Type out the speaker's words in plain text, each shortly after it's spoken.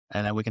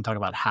And then we can talk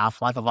about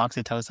half-life of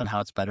oxytocin, how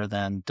it's better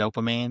than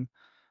dopamine,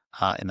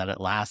 in that it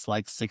lasts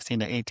like 16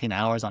 to 18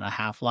 hours on a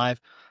half-life,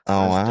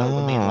 Oh, whereas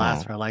dopamine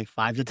lasts wow. for like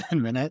 5 to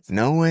 10 minutes.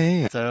 No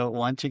way. So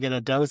once you get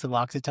a dose of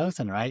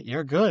oxytocin, right,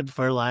 you're good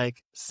for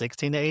like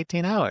 16 to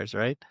 18 hours,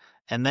 right?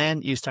 And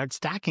then you start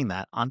stacking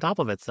that on top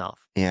of itself,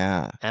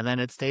 Yeah. and then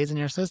it stays in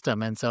your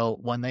system. And so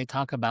when they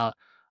talk about,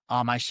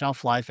 oh, my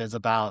shelf life is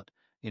about,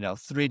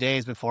 3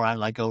 days before I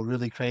like go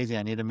really crazy,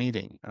 I need a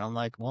meeting. And I'm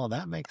like, well,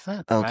 that makes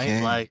sense, right?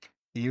 Okay. Like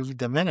you've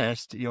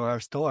diminished your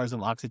stores of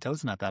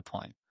oxytocin at that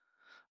point.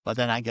 But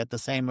then I get the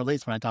same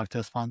release when I talk to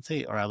a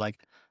sponsee or I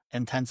like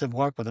intensive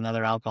work with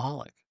another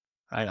alcoholic,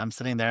 right? I'm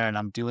sitting there and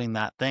I'm doing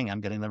that thing.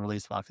 I'm getting the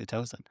release of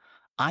oxytocin.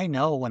 I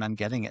know when I'm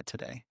getting it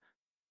today,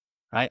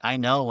 right? I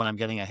know when I'm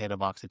getting a hit of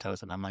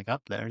oxytocin. I'm like, oh,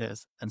 there it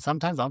is. And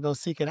sometimes I'll go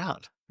seek it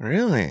out.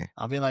 Really?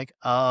 I'll be like,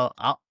 oh,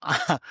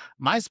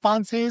 my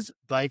sponsees,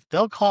 like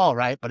they'll call,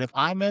 right? But if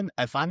I'm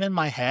in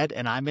my head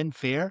and I'm in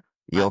fear,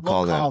 I You'll will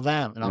call them. call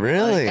them and I'll be like,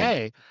 Really?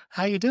 hey,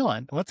 how you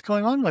doing? What's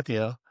going on with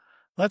you?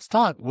 Let's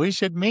talk. We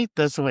should meet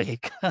this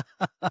week.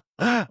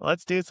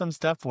 Let's do some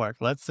step work.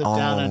 Let's sit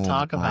down and Oh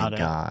talk my about it.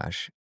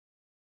 gosh.